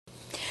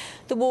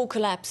The wool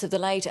collapse of the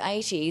late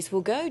 80s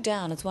will go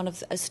down as one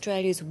of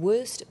Australia's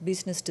worst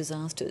business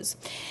disasters.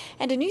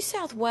 And a New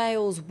South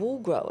Wales wool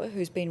grower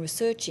who's been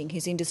researching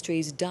his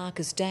industry's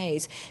darkest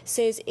days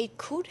says it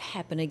could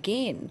happen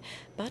again.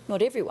 But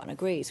not everyone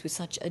agrees with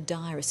such a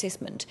dire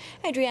assessment.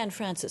 Adrienne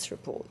Francis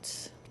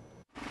reports.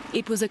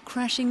 It was a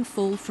crashing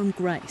fall from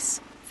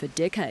grace. For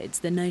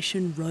decades, the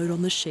nation rode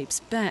on the sheep's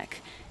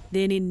back.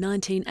 Then in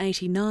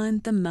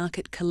 1989, the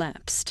market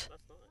collapsed.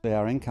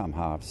 Our income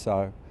halved,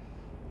 so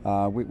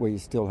we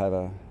still have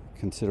a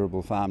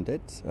considerable farm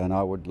debt, and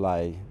I would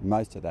lay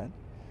most of that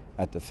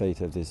at the feet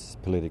of this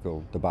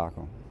political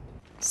debacle.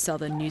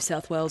 Southern New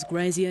South Wales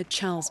grazier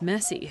Charles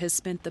Massey has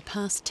spent the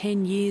past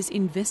 10 years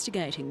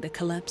investigating the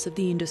collapse of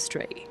the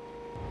industry.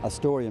 A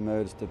story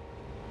emerged that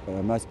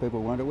most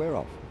people weren't aware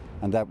of,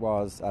 and that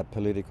was a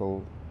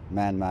political,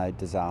 man-made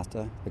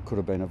disaster that could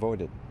have been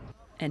avoided.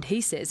 And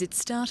he says it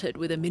started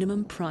with a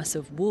minimum price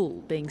of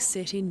wool being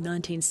set in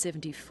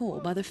 1974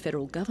 by the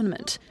federal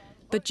government.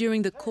 But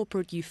during the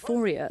corporate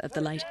euphoria of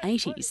the late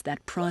 80s,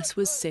 that price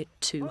was set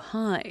too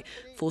high,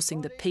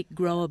 forcing the peak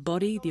grower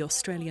body, the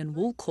Australian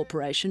Wool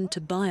Corporation,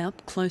 to buy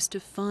up close to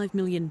 5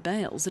 million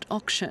bales at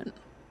auction.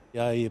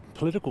 A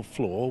political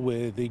flaw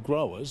where the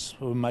growers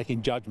were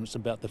making judgments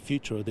about the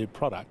future of their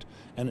product,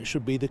 and it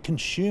should be the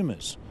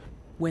consumers.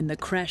 When the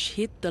crash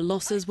hit, the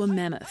losses were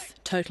mammoth,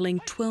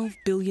 totalling $12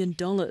 billion,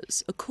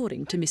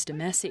 according to Mr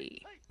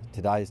Massey.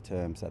 Today's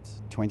terms,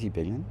 that's $20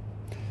 billion.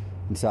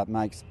 And so it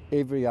makes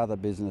every other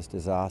business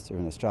disaster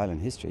in Australian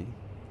history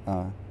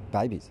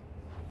babies.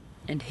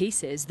 And he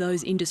says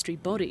those industry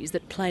bodies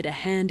that played a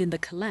hand in the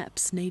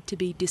collapse need to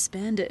be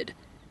disbanded.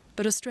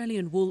 But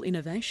Australian Wool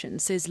Innovation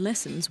says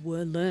lessons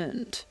were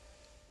learned.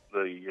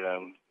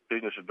 The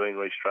business has been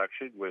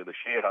restructured where the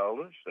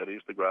shareholders, that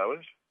is the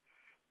growers,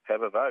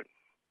 have a vote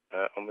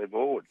on their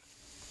board.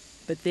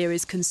 But there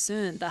is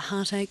concern the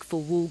heartache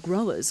for wool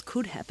growers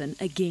could happen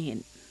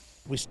again.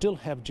 We still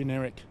have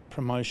generic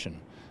promotion,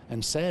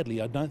 and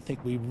sadly I don't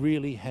think we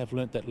really have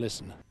learnt that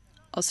lesson.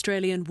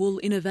 Australian Wool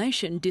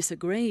Innovation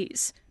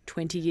disagrees.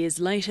 20 years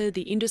later,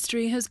 the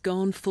industry has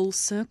gone full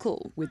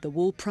circle, with the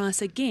wool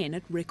price again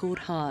at record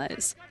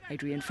highs.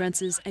 Adrienne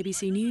Francis,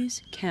 ABC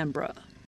News, Canberra.